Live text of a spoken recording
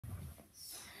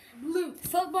Blue.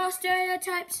 Football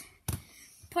stereotypes,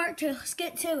 part 2. Let's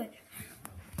get to it.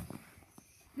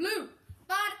 Blue.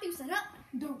 Body things set up.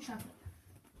 Don't shove it.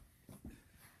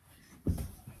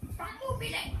 Don't move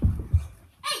it. Hey,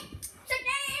 sit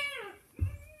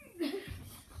down.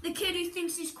 The kid who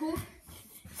thinks he's cool.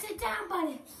 Sit down,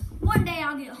 buddy. One day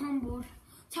I'll get humbled.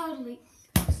 Totally.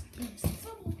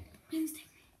 Please take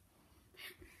me.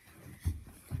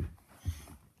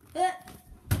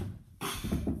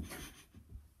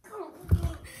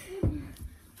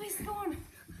 Please go on.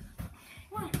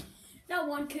 Come on. That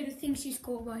one kid who thinks he's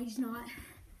cool, but he's not.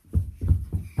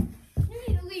 You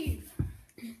need to leave.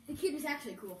 The kid is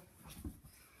actually cool.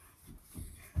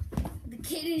 The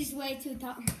kid is way too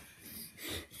tall.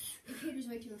 The kid is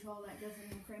way too tall. That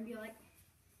doesn't frame be like.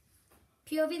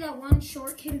 POV, that one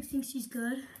short kid who thinks he's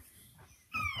good.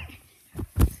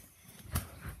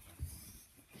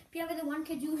 POV, the one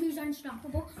kid who's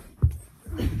unstoppable.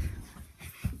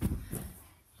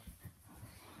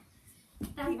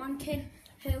 That one kid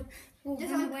who will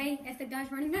run away if the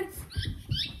guy's running them.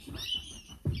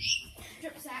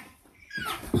 Strip sack.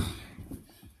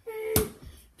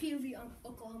 POV on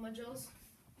Oklahoma Joe's.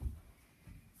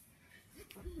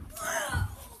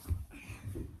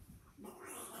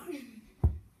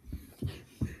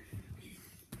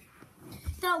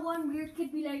 That one weird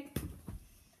kid be like,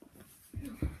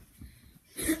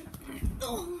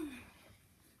 oh,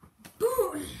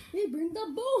 boom. Hey, bring the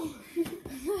ball.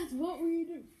 That's what we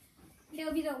do.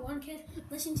 He'll be that one kid.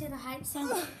 Listen to the hype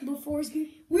sound before it's good.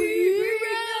 We bring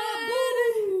the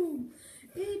boom.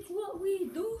 It's what we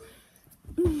do.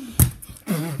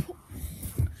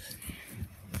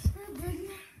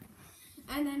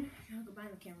 And then I'll go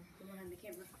behind the camera. Go behind the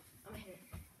camera. I'm gonna hit it.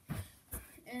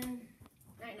 And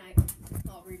night.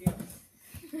 I'll redo it.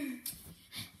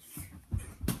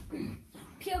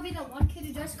 POV, that one kid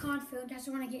who does confident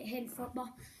doesn't want to get hit in football.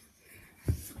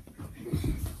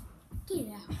 Get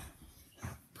out.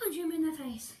 Punch him in the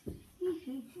face.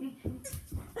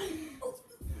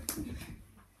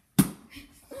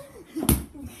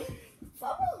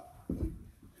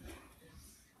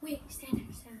 Wait, stand up.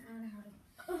 I don't know how to.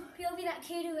 POV, that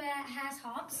kid who has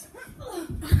hops.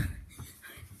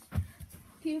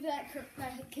 POV,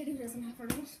 that kid who doesn't have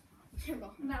hurdles. Here we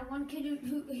go. That one kid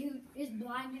who is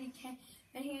blind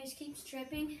and he just keeps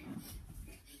tripping.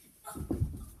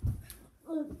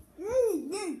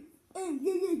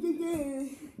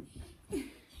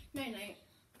 Night.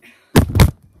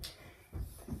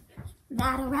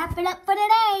 That'll wrap it up for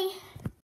today.